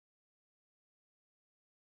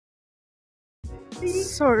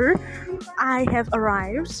So, I have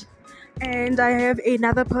arrived, and I have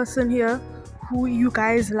another person here who you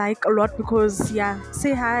guys like a lot because, yeah,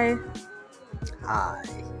 say hi. Hi.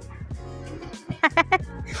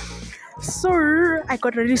 So, I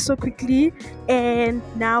got ready so quickly, and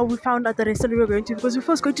now we found out the restaurant we were going to because we were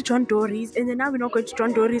first going to John Dory's, and then now we're not going to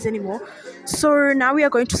John Dory's anymore. So, now we are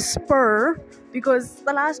going to Spur because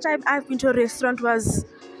the last time I've been to a restaurant was.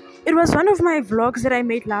 It was one of my vlogs that I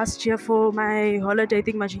made last year for my holiday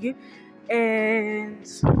thing, Majiki, and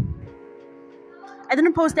I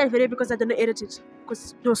didn't post that video because I didn't edit it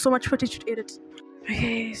because there was so much footage to edit.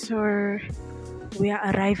 Okay, so we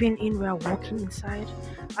are arriving in. We are walking inside.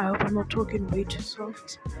 I hope I'm not talking way too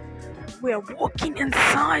soft. We are walking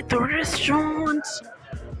inside the restaurant.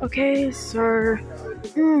 Okay, so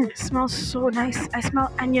smells so nice. I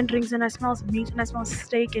smell onion rings and I smell meat and I smell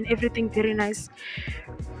steak and everything very nice.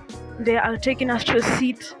 They are taking us to a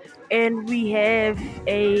seat and we have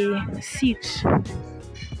a seat.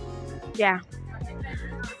 Yeah.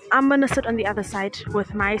 I'm gonna sit on the other side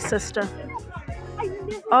with my sister.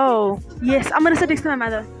 Oh, yes, I'm gonna sit next to my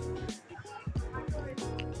mother.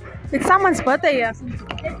 It's someone's birthday, yeah.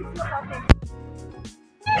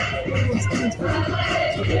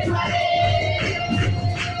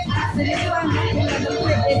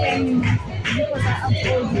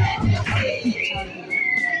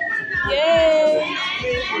 Yay!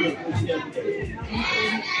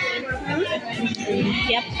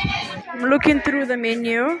 Yep. I'm looking through the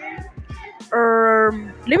menu.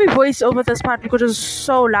 Let me voice over this part because it's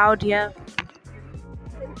so loud here.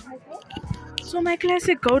 So my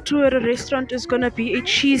classic go-to at a restaurant is gonna be a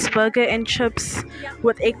cheeseburger and chips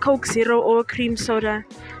with a Coke Zero or a cream soda.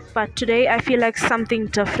 But today I feel like something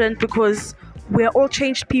different because we're all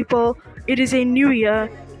changed people. It is a new year,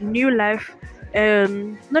 new life.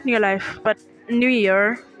 Not new life, but new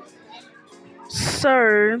year.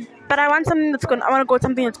 So, but I want something I want to go with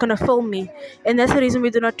something that's gonna fill me, and that's the reason we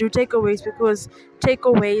do not do takeaways because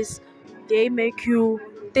takeaways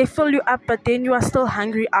they fill you up, but then you are still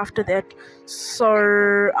hungry after that.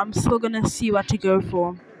 So I'm still gonna see what to go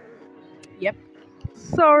for. Yep.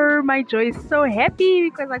 So my Joy is so happy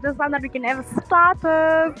because I just found that we can have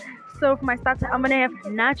starters. So for my starter, I'm gonna have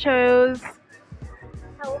nachos.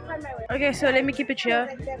 Okay, so let me keep it here.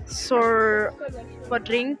 So for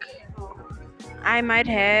drink, I might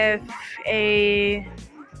have a.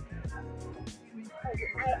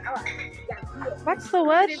 What's the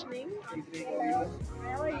word?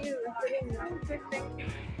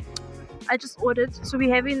 I just ordered. So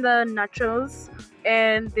we're having the nachos,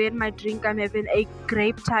 and then my drink, I'm having a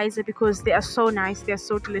grape tizer because they are so nice. They are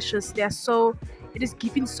so delicious. They are so. It is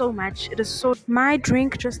giving so much. It is so. My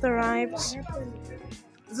drink just arrived.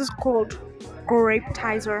 This is called grape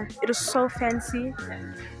tizer. It is so fancy.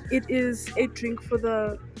 It is a drink for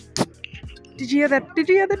the. Did you hear that? Did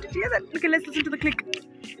you hear that? Did you hear that? Okay, let's listen to the click.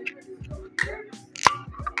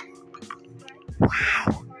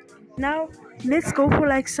 Wow. Now let's go for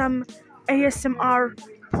like some ASMR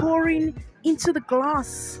pouring into the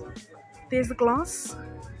glass. There's the glass.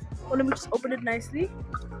 Oh, let me just open it nicely.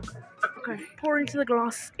 Okay, pour into the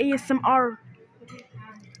glass. ASMR.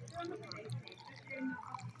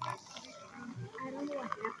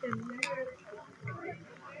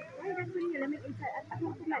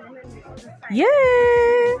 Yeah.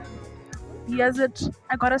 Here's it.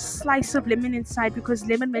 I got a slice of lemon inside because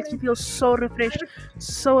lemon makes me feel so refreshed,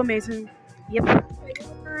 so amazing. Yep.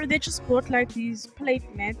 They just bought like these plate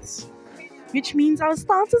mats, which means our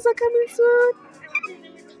starters are coming soon.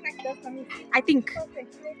 I think.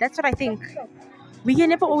 That's what I think. We can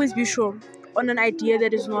never always be sure on an idea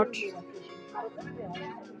that is not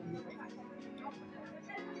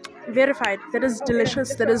verified. That is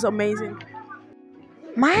delicious. That is amazing.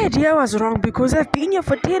 My idea was wrong because I've been here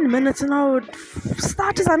for 10 minutes and now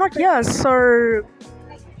starters are not here. So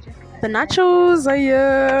the nachos are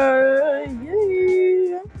here.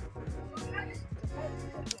 Yeah.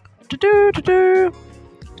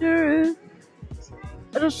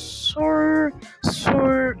 It is so.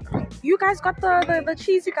 You guys got the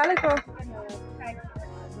cheesy garlic?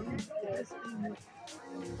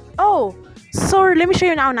 Oh, so let me show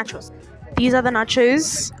you now nachos. These are the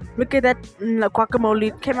nachos. Look at that guacamole.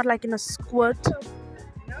 It came out like in a squirt.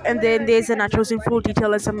 And then there's the nachos in full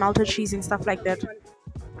detail and some melted cheese and stuff like that.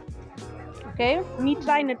 Okay, me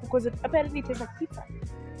trying it because it apparently tastes like pizza.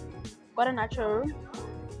 Got a nacho.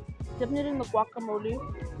 Dipping it in the guacamole.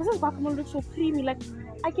 This guacamole looks so creamy. Like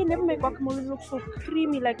I can never make guacamole look so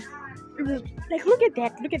creamy. Like look at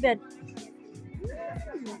that. Look at that.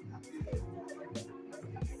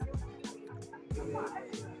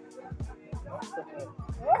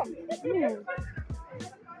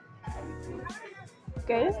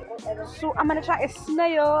 Okay, so I'm gonna try a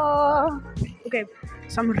snail. Okay,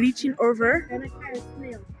 so I'm reaching over,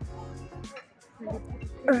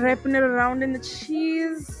 wrapping it around in the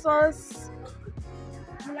cheese sauce.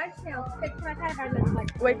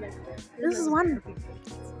 Wait, this is one.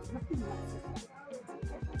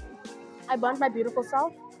 I burnt my beautiful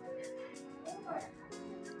self.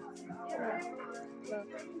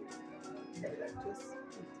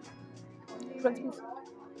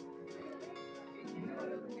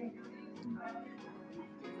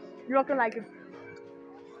 You're not gonna like it.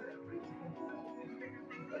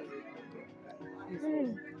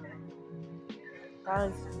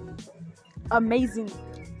 Guys, amazing.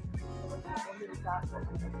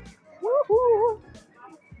 Woohoo!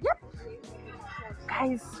 Yep.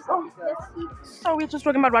 Guys, so we're just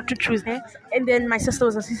talking about what to choose there, and then my sister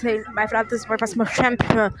was also saying my father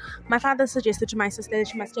suggested to my sister that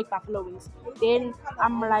she must take buffalo wings. Then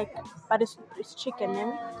I'm like, but it's chicken,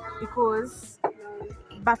 eh? Because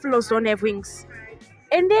buffaloes don't have wings.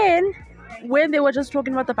 And then when they were just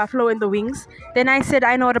talking about the buffalo and the wings, then I said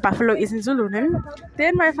I know what a buffalo is in Zulu.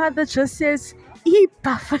 Then my father just says, "Eat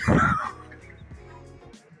buffalo."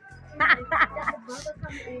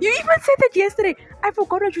 You even said that yesterday. I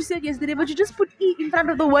forgot what you said yesterday, but you just put E in front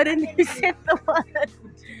of the word and you said the word.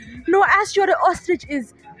 No, I asked you what an ostrich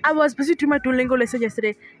is. I was busy doing my Duolingo lesson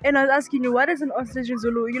yesterday, and I was asking you what is an ostrich in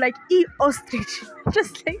Zulu. You're like, E ostrich.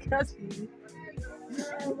 Just like that.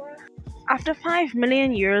 After 5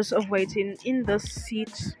 million years of waiting in this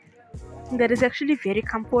seat that is actually very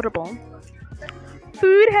comfortable,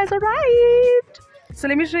 food has arrived. So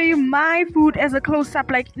let me show you my food as a close-up,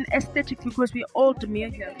 like in aesthetic, because we're all demure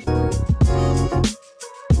here.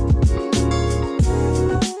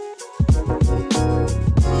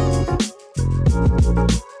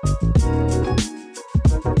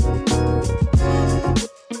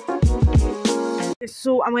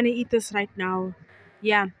 So I'm gonna eat this right now.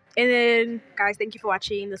 Yeah. And then, guys, thank you for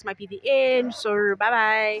watching. This might be the end. So bye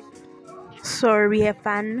bye. So we have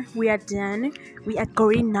fun. We are done. We are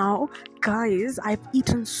going now. Guys, I've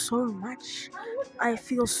eaten so much. I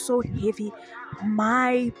feel so heavy.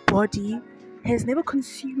 My body has never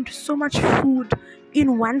consumed so much food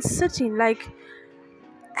in one sitting. Like,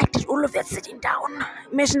 I did all of that sitting down.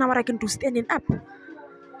 Imagine now what I can do standing up.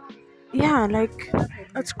 Yeah, like,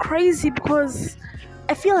 it's crazy because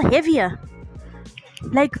I feel heavier.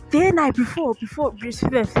 Like the night before,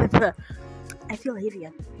 I feel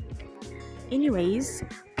heavier. Anyways,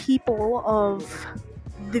 people of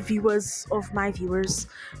the viewers of my viewers,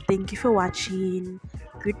 thank you for watching.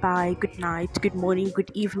 Goodbye, good night, good morning,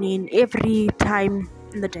 good evening, every time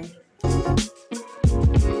in the day.